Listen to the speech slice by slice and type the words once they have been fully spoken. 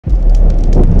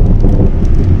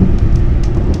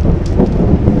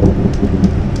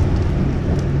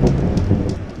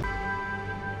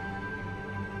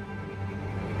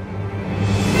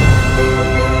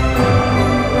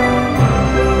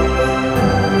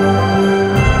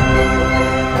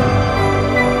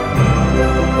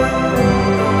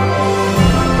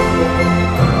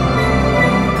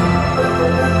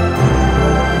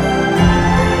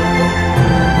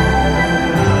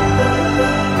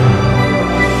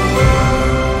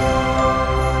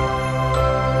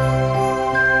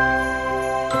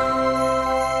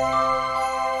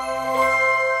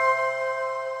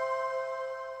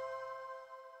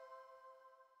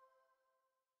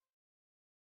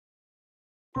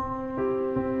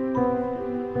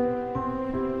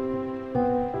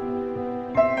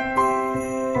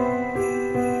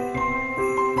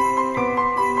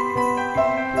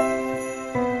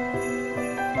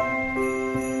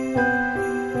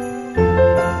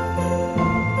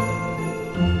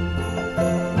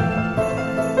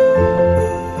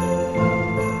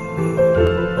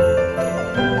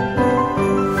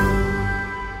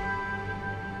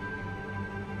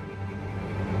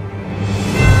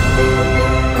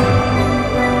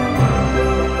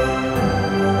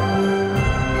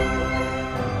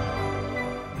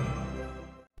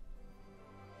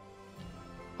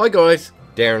Hi guys,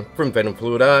 Darren from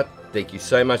venomfluidart. Thank you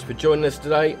so much for joining us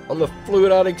today on the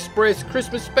Fluid Art Express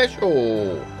Christmas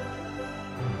special.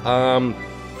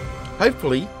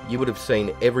 Hopefully you would have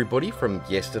seen everybody from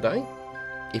yesterday.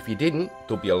 If you didn't,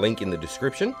 there'll be a link in the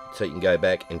description so you can go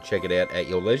back and check it out at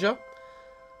your leisure.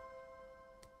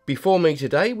 Before me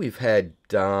today we've had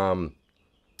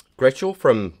Gretchen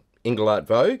from Art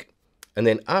Vogue, and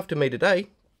then after me today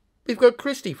we've got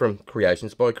Kristey from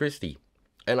Creations by Kristey,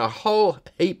 and a whole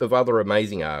heap of other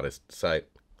amazing artists, so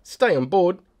stay on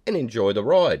board and enjoy the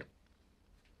ride.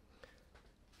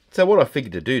 So what I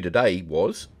figured to do today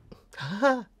was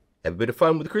have a bit of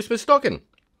fun with the Christmas stocking.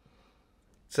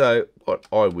 So what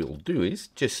I will do is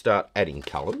just start adding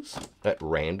colours at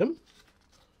random,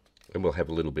 and we'll have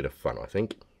a little bit of fun, I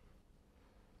think.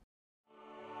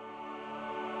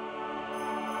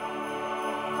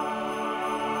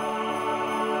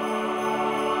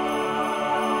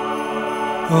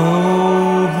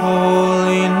 Oh,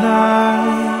 holy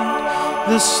night,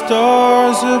 the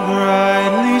stars are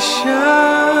brightly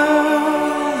shining.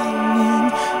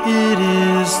 It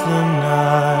is the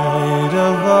night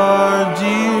of our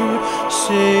dear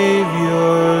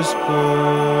Saviour's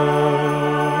birth.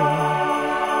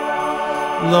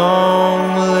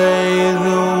 Long lay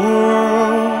the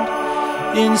world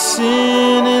in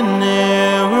sin and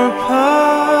error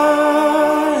pining,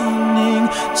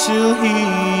 till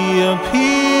He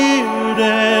appeared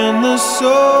and the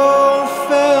soul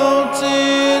felt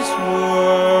its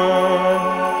worth.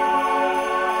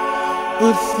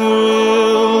 A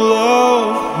thrill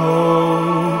of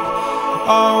hope,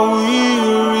 our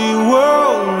weary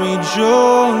world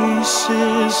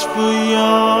rejoices, for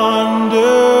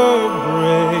yonder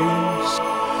breaks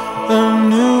a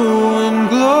new and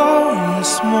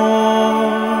glorious morn.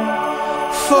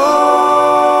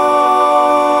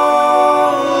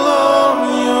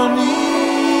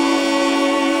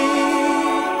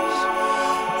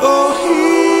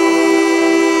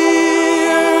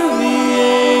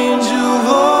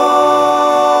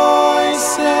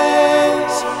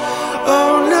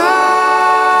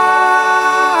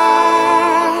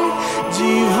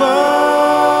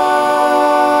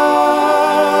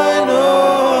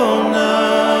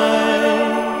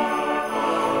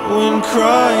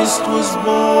 Christ was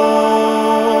born.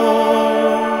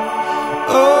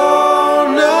 Oh,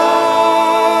 night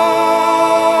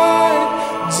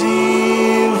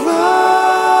divine.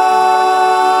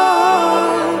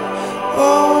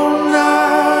 Oh,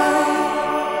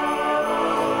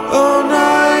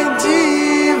 night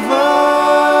divine.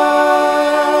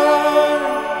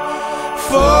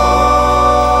 Fall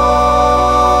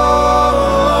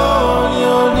on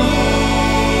your knees.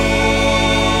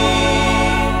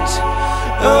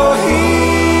 Oh,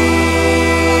 hear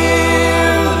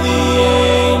the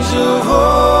angel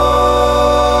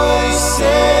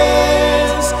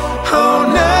voices. Oh,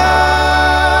 night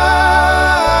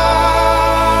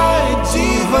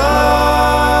divine.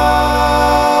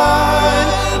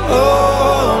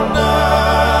 Oh,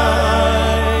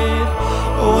 night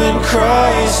when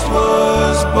Christ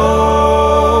was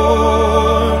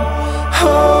born.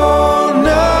 Oh,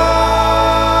 night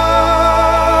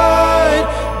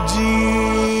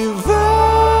divine.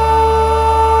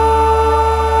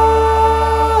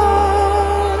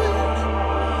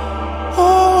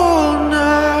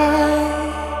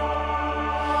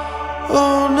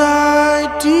 All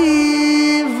night divine.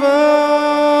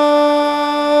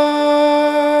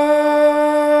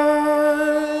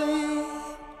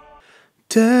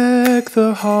 Deck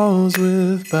the halls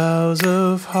with boughs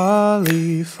of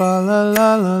holly, fa la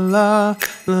la la la,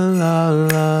 la la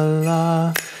la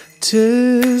la.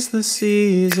 'Tis the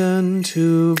season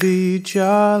to be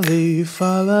jolly,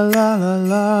 fa la la la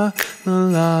la, la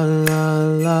la la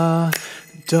la.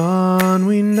 Don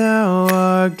we now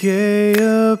our gay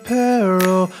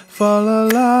apparel, fa la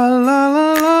la la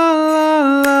la la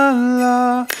la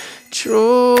la.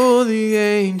 Troll the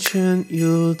ancient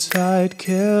Yuletide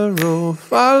carol,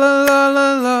 fa la la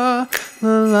la la,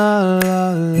 la la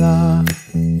la la.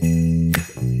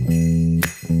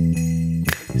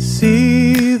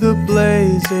 See the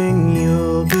blazing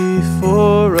Yule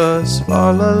before us,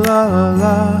 fa la la la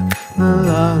la,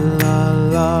 la la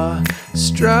la.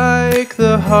 Strike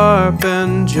the harp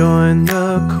and join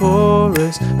the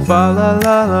chorus, fa la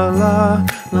la la la,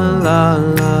 la la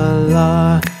la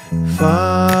la.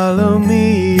 Follow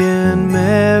me in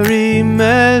merry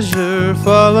measure,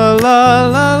 fa la la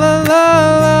la la la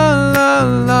la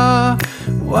la.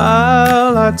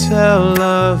 While I tell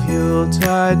of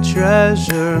Yuletide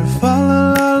treasure, fa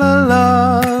la la la la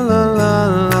la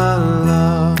la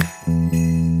la.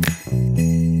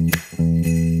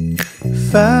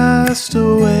 Fast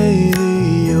away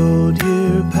the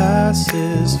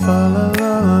glasses, fa la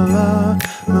la la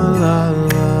la la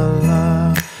la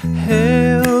la.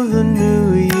 Hail the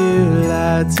new year,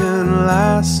 lads and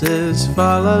lasses,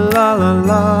 fa la la la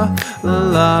la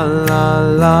la la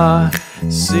la.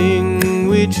 Sing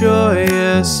we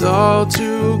joyous all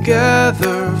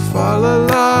together, fa la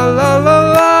la la la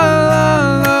la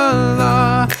la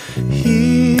la.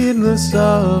 Heedless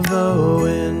of the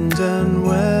wind and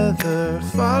weather,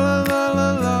 fa la la la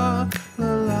la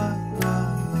la la la.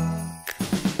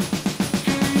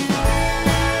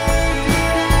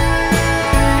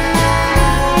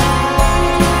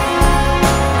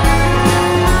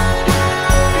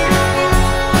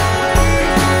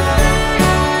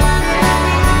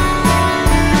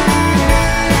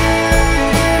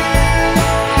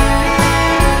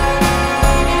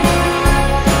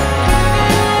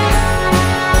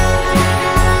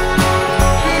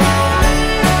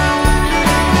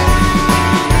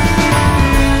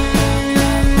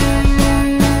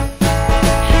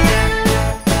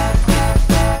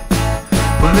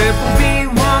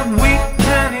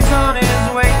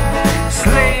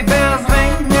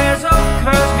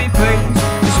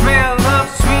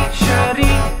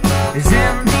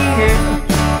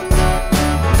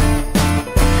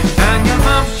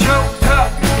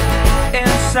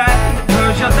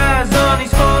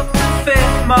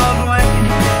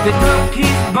 The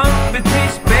cookies bump, it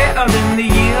tastes better than the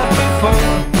year before.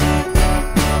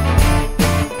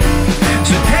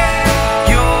 So tell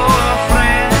your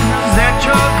friends that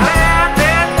you're glad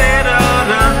that they're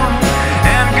around,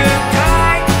 and good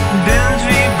tidings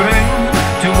we bring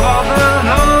to all the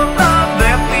love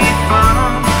that we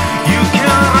found. You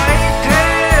can write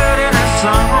it in a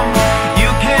song,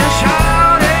 you can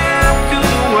shout it to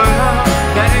the world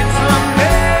that it's a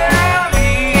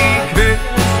Merry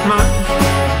Christmas.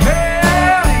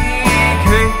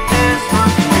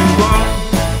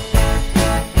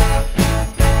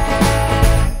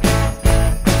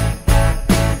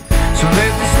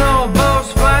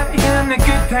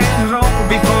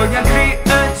 Before you greet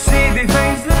and see the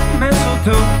face the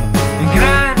mistletoe, and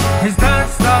grind his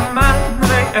dance the man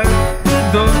right out the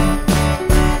door.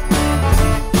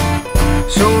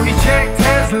 So he checked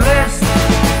his list.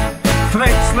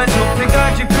 Fritz, let's hope to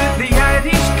God you put the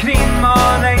Irish cream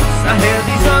on ice. I hear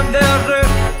these on the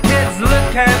roof, kids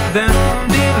look at them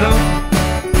below.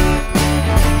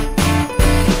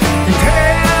 And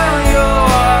tell your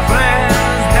friends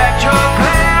that you're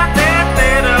glad that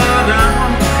they're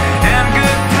around, and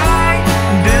good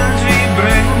tidings we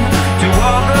bring to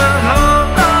all the love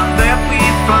that we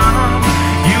found.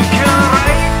 You can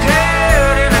write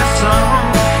it in a song,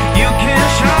 you can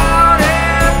shout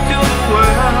it to the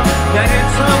world that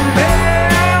it's a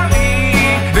Merry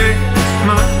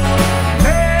Christmas,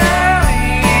 Merry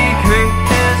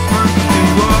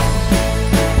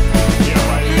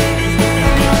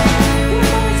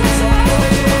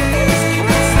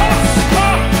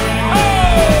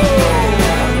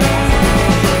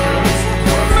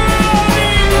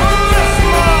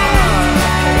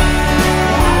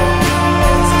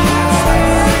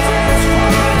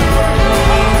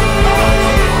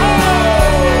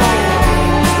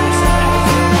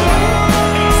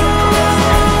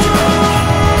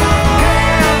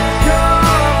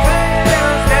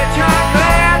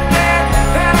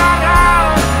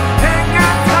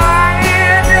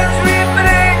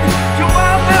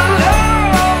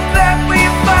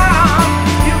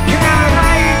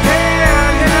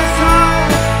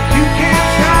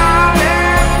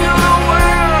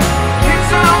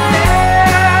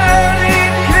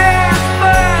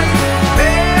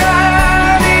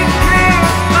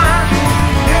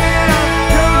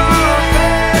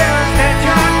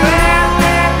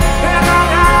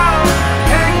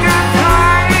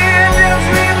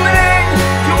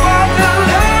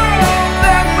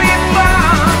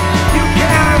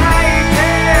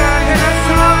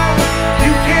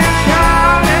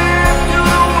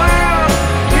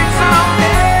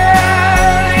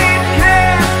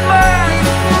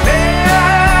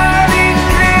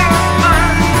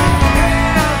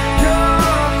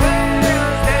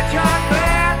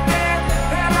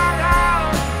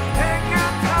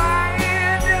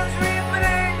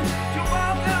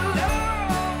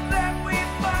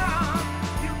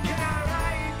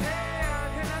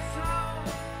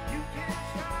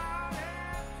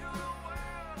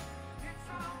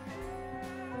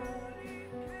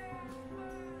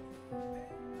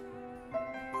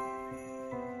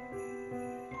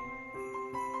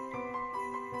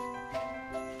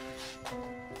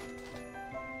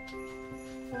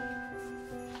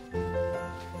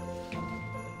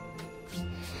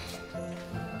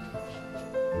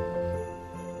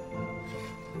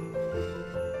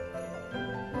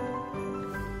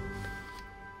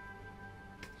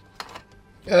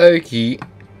Okie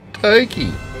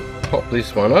dokie. Pop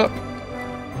this one up.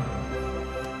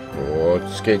 Oh,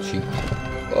 it's sketchy.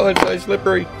 Oh, it's so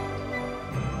slippery.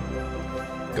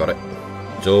 Got it.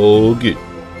 It's all good.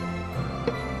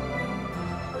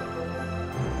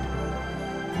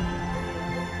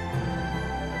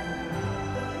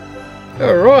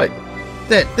 Alright,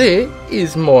 that there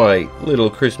is my little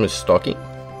Christmas stocking.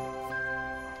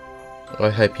 I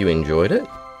hope you enjoyed it.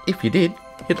 If you did,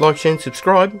 hit like, share and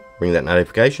subscribe. Ring that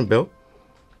notification bell.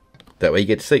 That way you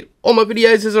get to see all my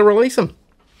videos as I release them.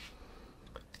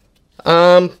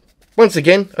 Once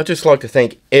again, I'd just like to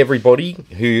thank everybody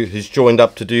who has joined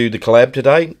up to do the collab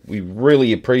today. We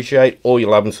really appreciate all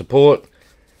your love and support.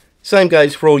 Same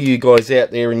goes for all you guys out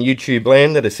there in YouTube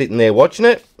land that are sitting there watching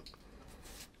it.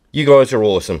 You guys are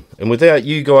awesome. And without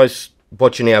you guys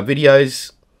watching our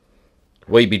videos,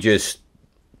 we'd be just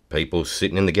people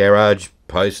sitting in the garage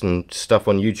posting stuff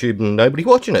on YouTube and nobody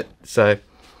watching it. So,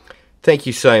 thank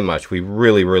you so much. We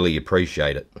really, really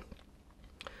appreciate it.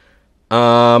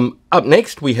 Up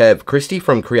next, we have Kristey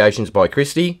from Creations by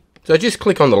Kristey. So just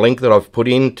click on the link that I've put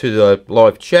into the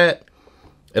live chat.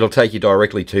 It'll take you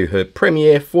directly to her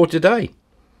premiere for today.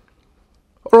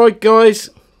 Alright guys,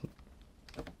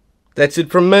 that's it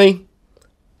from me.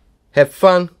 Have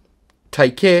fun,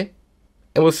 take care,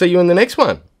 and we'll see you in the next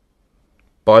one.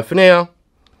 Bye for now.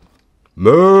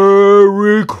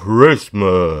 Merry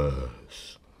Christmas.